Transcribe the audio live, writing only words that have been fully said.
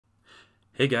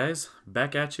Hey guys,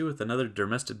 back at you with another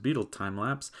Dermestid Beetle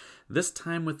time-lapse, this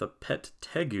time with a pet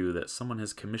Tegu that someone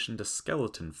has commissioned a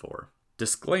skeleton for.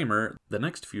 Disclaimer, the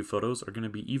next few photos are going to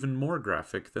be even more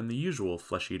graphic than the usual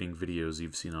flesh-eating videos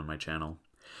you've seen on my channel.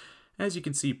 As you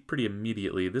can see pretty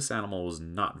immediately, this animal was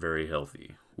not very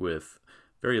healthy, with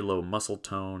very low muscle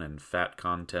tone and fat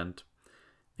content.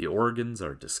 The organs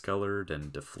are discolored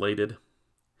and deflated.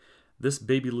 This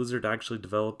baby lizard actually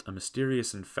developed a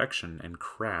mysterious infection and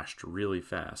crashed really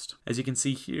fast. As you can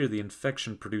see here, the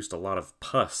infection produced a lot of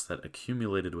pus that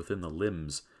accumulated within the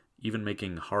limbs, even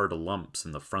making hard lumps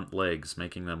in the front legs,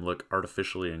 making them look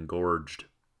artificially engorged.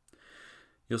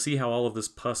 You'll see how all of this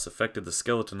pus affected the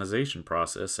skeletonization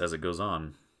process as it goes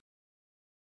on.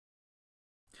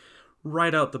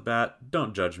 Right out the bat,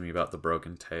 don't judge me about the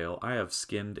broken tail. I have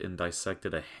skinned and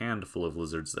dissected a handful of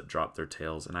lizards that drop their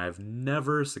tails, and I have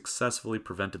never successfully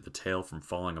prevented the tail from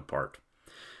falling apart.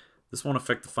 This won't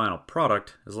affect the final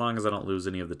product, as long as I don't lose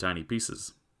any of the tiny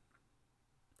pieces.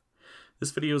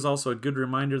 This video is also a good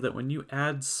reminder that when you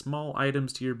add small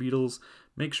items to your beetles,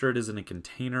 make sure it is in a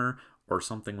container or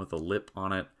something with a lip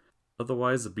on it.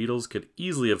 Otherwise, the beetles could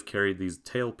easily have carried these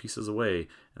tail pieces away,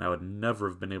 and I would never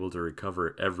have been able to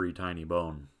recover every tiny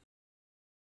bone.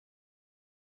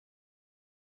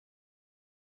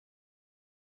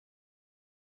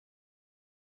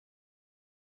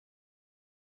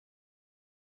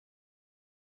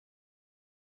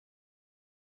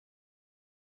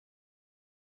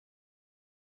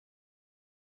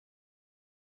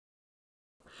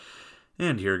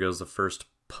 And here goes the first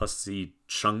pussy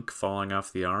chunk falling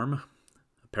off the arm.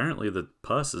 Apparently the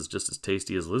pus is just as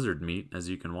tasty as lizard meat, as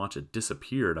you can watch it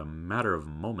disappear in a matter of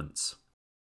moments.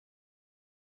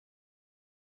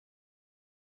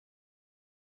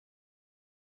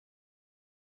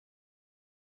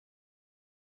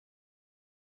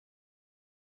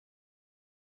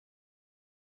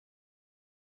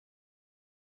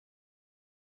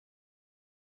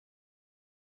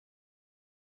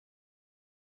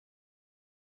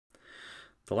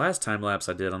 The last time lapse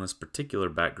I did on this particular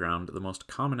background, the most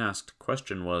common asked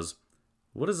question was,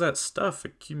 what is that stuff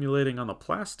accumulating on the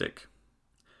plastic?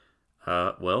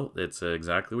 Well, it's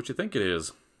exactly what you think it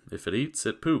is. If it eats,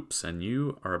 it poops, and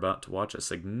you are about to watch a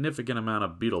significant amount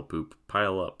of beetle poop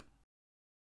pile up.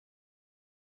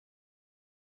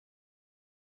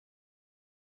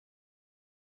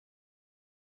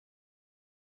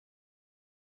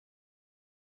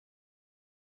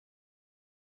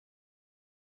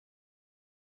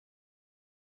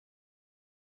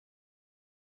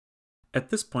 At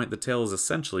this point, the tail is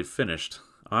essentially finished.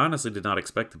 I honestly did not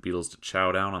expect the beetles to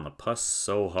chow down on the pus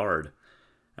so hard.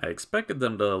 I expected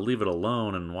them to leave it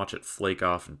alone and watch it flake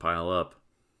off and pile up.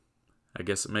 I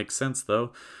guess it makes sense,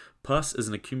 though. Pus is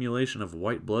an accumulation of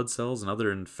white blood cells and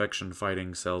other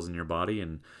infection-fighting cells in your body,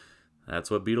 and that's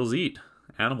what beetles eat,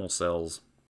 animal cells.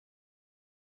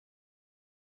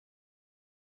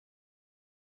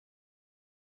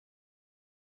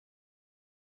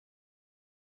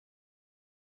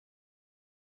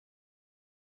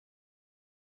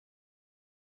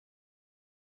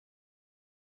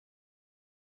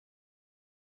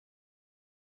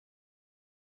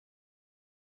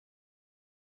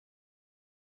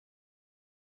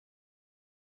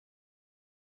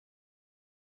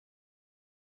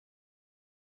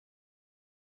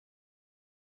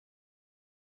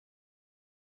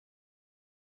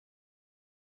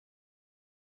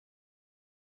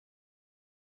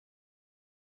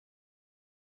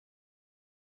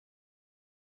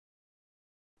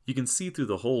 You can see through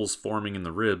the holes forming in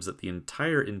the ribs that the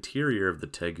entire interior of the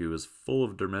tegu is full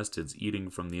of dermestids eating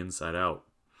from the inside out.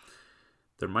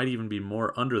 There might even be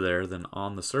more under there than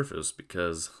on the surface,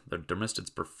 because the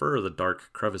dermestids prefer the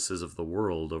dark crevices of the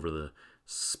world over the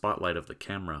spotlight of the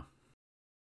camera.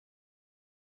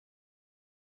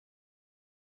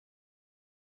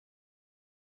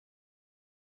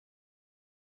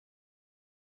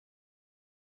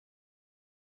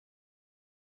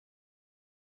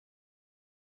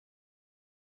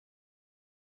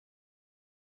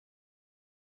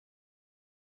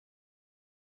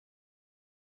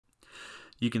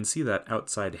 You can see that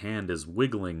outside hand is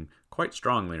wiggling quite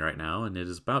strongly right now, and it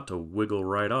is about to wiggle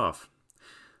right off.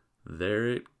 There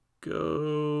it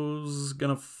goes.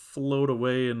 Gonna float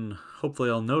away, and hopefully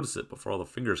I'll notice it before all the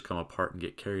fingers come apart and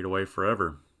get carried away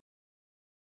forever.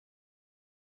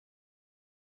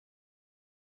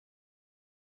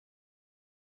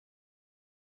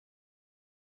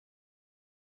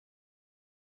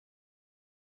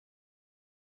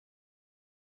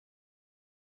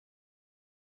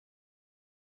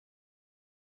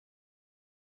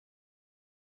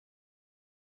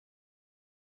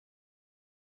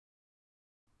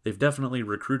 They've definitely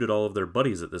recruited all of their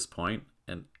buddies at this point,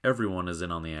 and everyone is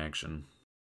in on the action.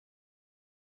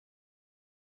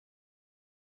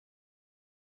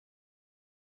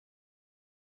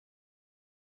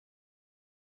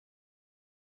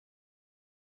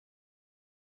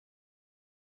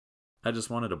 I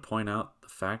just wanted to point out the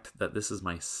fact that this is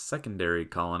my secondary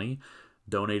colony,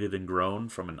 donated and grown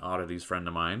from an oddities friend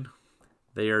of mine.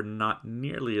 They are not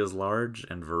nearly as large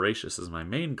and voracious as my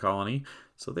main colony,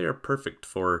 so they are perfect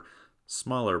for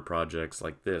smaller projects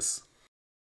like this.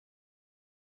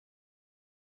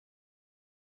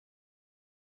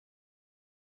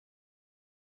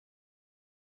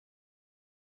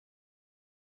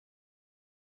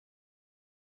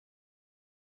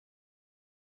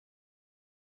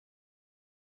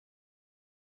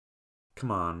 Come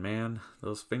on, man.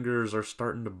 Those fingers are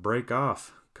starting to break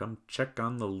off. Come check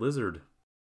on the lizard.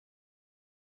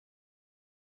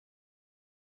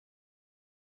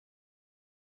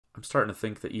 I'm starting to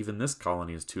think that even this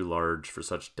colony is too large for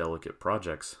such delicate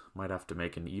projects. Might have to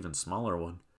make an even smaller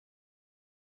one.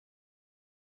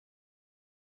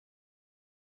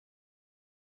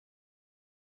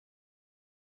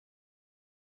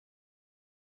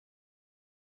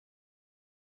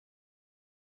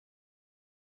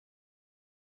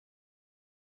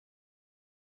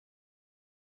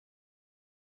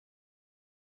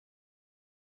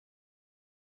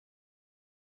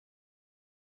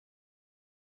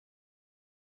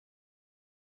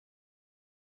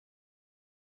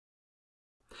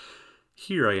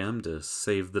 Here I am to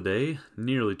save the day,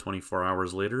 nearly 24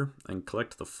 hours later, and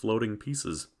collect the floating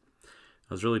pieces.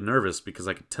 I was really nervous because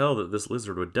I could tell that this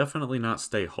lizard would definitely not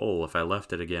stay whole if I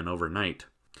left it again overnight.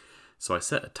 So I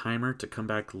set a timer to come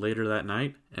back later that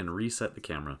night and reset the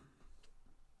camera.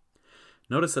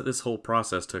 Notice that this whole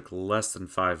process took less than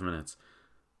 5 minutes,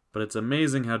 but it's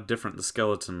amazing how different the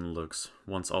skeleton looks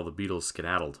once all the beetles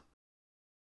skedaddled.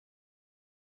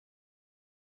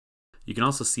 You can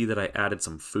also see that I added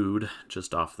some food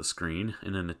just off the screen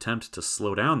in an attempt to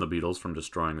slow down the beetles from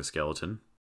destroying the skeleton.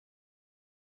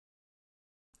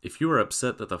 If you are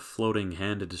upset that the floating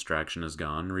hand distraction is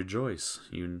gone, rejoice.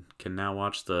 You can now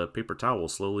watch the paper towel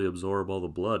slowly absorb all the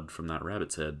blood from that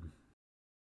rabbit's head.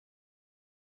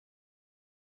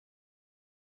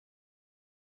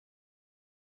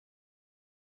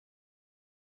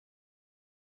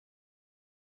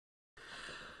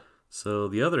 So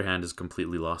the other hand has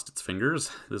completely lost its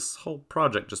fingers. This whole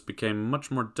project just became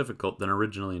much more difficult than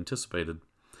originally anticipated.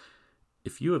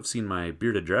 If you have seen my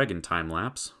bearded dragon time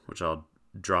lapse, which I'll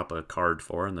drop a card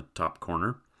for in the top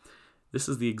corner, this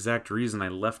is the exact reason I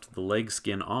left the leg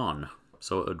skin on,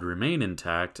 so it would remain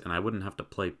intact and I wouldn't have to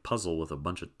play puzzle with a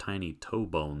bunch of tiny toe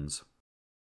bones.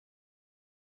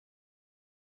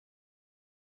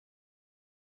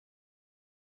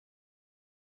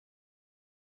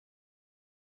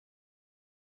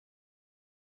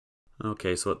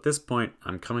 Okay, so at this point,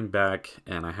 I'm coming back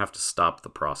and I have to stop the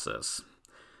process.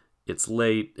 It's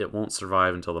late, it won't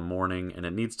survive until the morning, and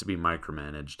it needs to be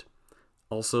micromanaged.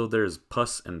 Also, there's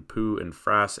pus and poo and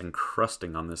frass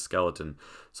encrusting on this skeleton,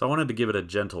 so I wanted to give it a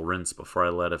gentle rinse before I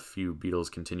let a few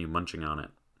beetles continue munching on it.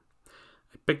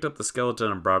 I picked up the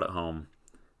skeleton and brought it home.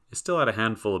 It still had a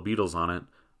handful of beetles on it,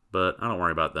 but I don't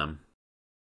worry about them.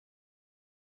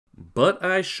 But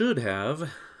I should have.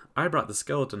 I brought the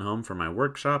skeleton home from my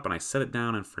workshop and I set it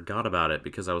down and forgot about it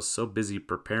because I was so busy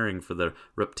preparing for the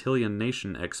Reptilian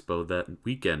Nation Expo that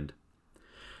weekend.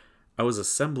 I was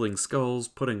assembling skulls,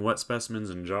 putting wet specimens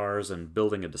in jars, and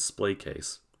building a display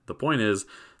case. The point is,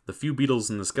 the few beetles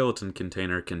in the skeleton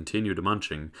container continued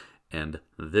munching, and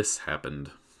this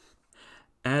happened.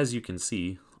 As you can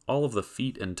see, all of the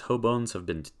feet and toe bones have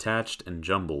been detached and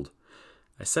jumbled.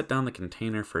 I set down the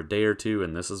container for a day or two,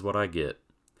 and this is what I get.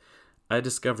 I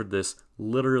discovered this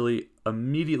literally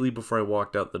immediately before I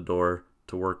walked out the door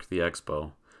to work the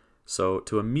expo. So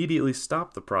to immediately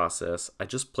stop the process, I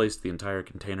just placed the entire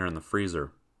container in the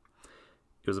freezer.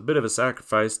 It was a bit of a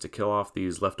sacrifice to kill off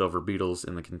these leftover beetles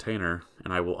in the container,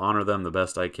 and I will honor them the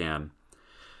best I can.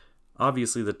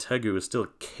 Obviously the Tegu is still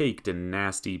caked in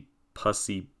nasty,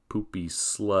 pussy, poopy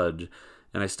sludge,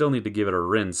 and I still need to give it a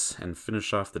rinse and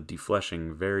finish off the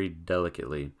defleshing very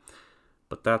delicately.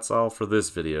 But that's all for this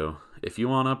video. If you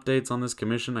want updates on this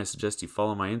commission, I suggest you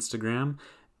follow my Instagram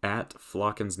at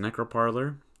Flocken's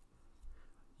Necroparlor.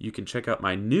 You can check out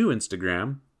my new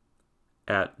Instagram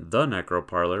at The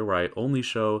Necroparlor, where I only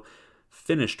show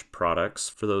finished products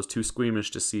for those too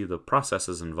squeamish to see the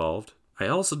processes involved. I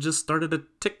also just started a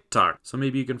TikTok, so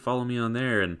maybe you can follow me on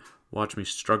there and watch me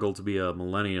struggle to be a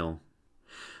millennial.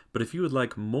 But if you would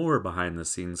like more behind the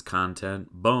scenes content,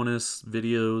 bonus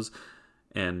videos,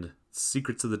 and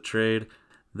secrets of the trade,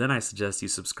 Then I suggest you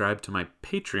subscribe to my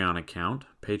Patreon account,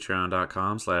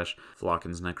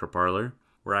 patreon.com/FlockinsNecroParlor,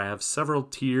 where I have several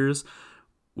tiers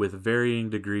with varying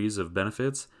degrees of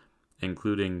benefits,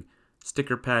 including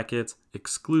sticker packets,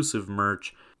 exclusive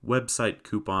merch, website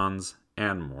coupons,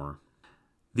 and more.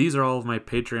 These are all of my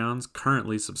Patreons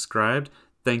currently subscribed.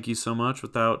 Thank you so much.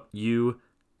 Without you,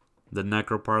 the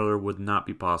NecroParlor would not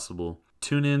be possible.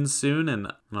 Tune in soon,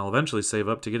 and I'll eventually save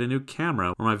up to get a new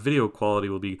camera where my video quality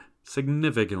will be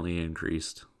significantly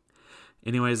increased.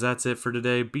 Anyways, that's it for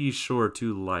today. Be sure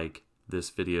to like this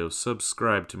video,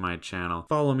 subscribe to my channel,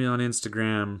 follow me on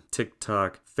Instagram,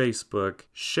 TikTok, Facebook,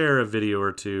 share a video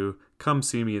or two, come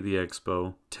see me at the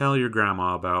expo, tell your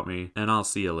grandma about me, and I'll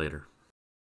see you later.